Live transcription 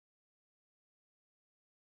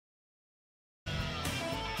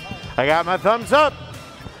I got my thumbs up.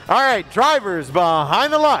 All right, drivers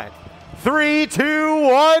behind the line. 3, 2,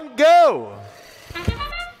 1, go.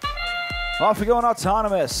 Off we go in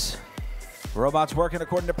autonomous. Robots working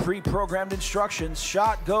according to pre-programmed instructions.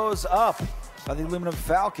 Shot goes up by the Aluminum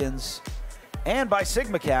Falcons and by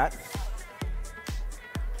Sigma Cat.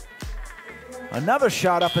 Another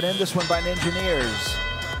shot up and in, this one by Ninjaneers.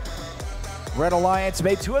 Red Alliance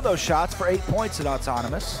made 2 of those shots for 8 points in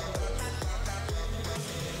autonomous.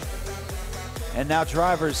 And now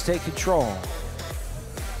drivers take control.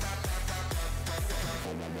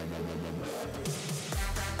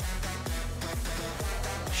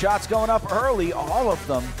 Shots going up early, all of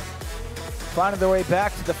them finding their way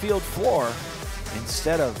back to the field floor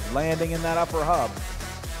instead of landing in that upper hub.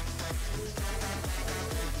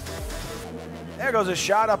 There goes a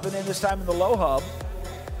shot up and in, this time in the low hub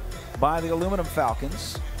by the Aluminum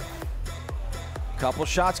Falcons. Couple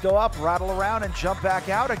shots go up, rattle around, and jump back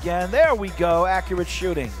out again. There we go, accurate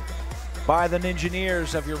shooting by the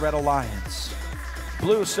Ninjaneers of your Red Alliance.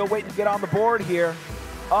 Blue still waiting to get on the board here.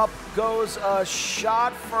 Up goes a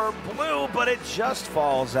shot for Blue, but it just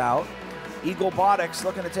falls out. Robotics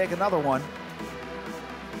looking to take another one.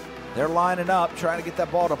 They're lining up, trying to get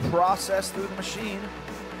that ball to process through the machine.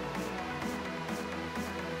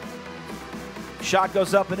 Shot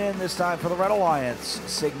goes up and in, this time for the Red Alliance.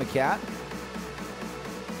 Sigma Cat.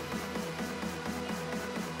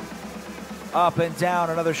 Up and down,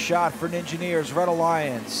 another shot for Ninjaneers. Red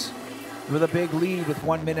Alliance with a big lead with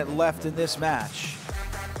 1 minute left in this match.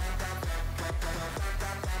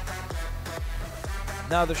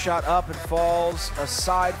 Another shot up and falls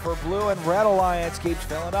aside for Blue, and Red Alliance keeps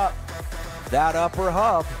filling up that upper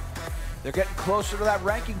hub. They're getting closer to that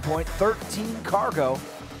ranking point. 13 cargo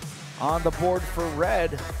on the board for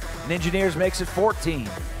Red. Ninjaneers makes it 14.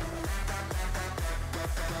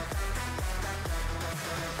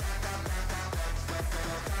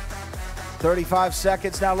 "35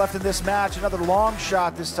 seconds now left in this match. Another long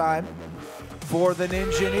shot this time for the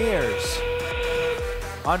Ninjaneers.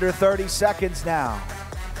 Under 30 seconds now.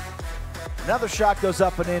 Another shot goes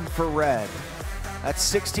up and in for Red. That's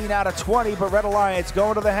 16 out of 20, but Red Alliance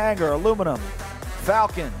going to the hangar. Aluminum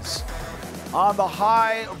Falcons on the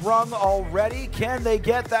high rung already. Can they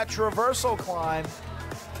get that traversal climb?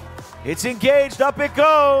 It's engaged, up it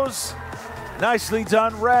goes. Nicely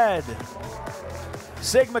done, Red.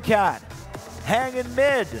 Sigma Cat hanging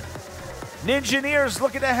mid. Ninjaneers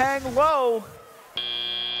looking to hang low.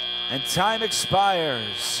 And time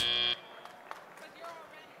expires.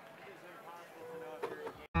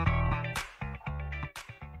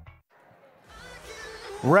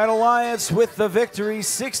 Red Alliance with the victory,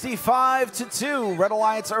 65-2. Red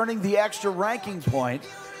Alliance earning the extra ranking point.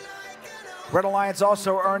 Red Alliance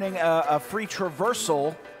also earning a free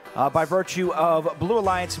traversal by virtue of Blue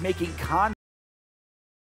Alliance making contact.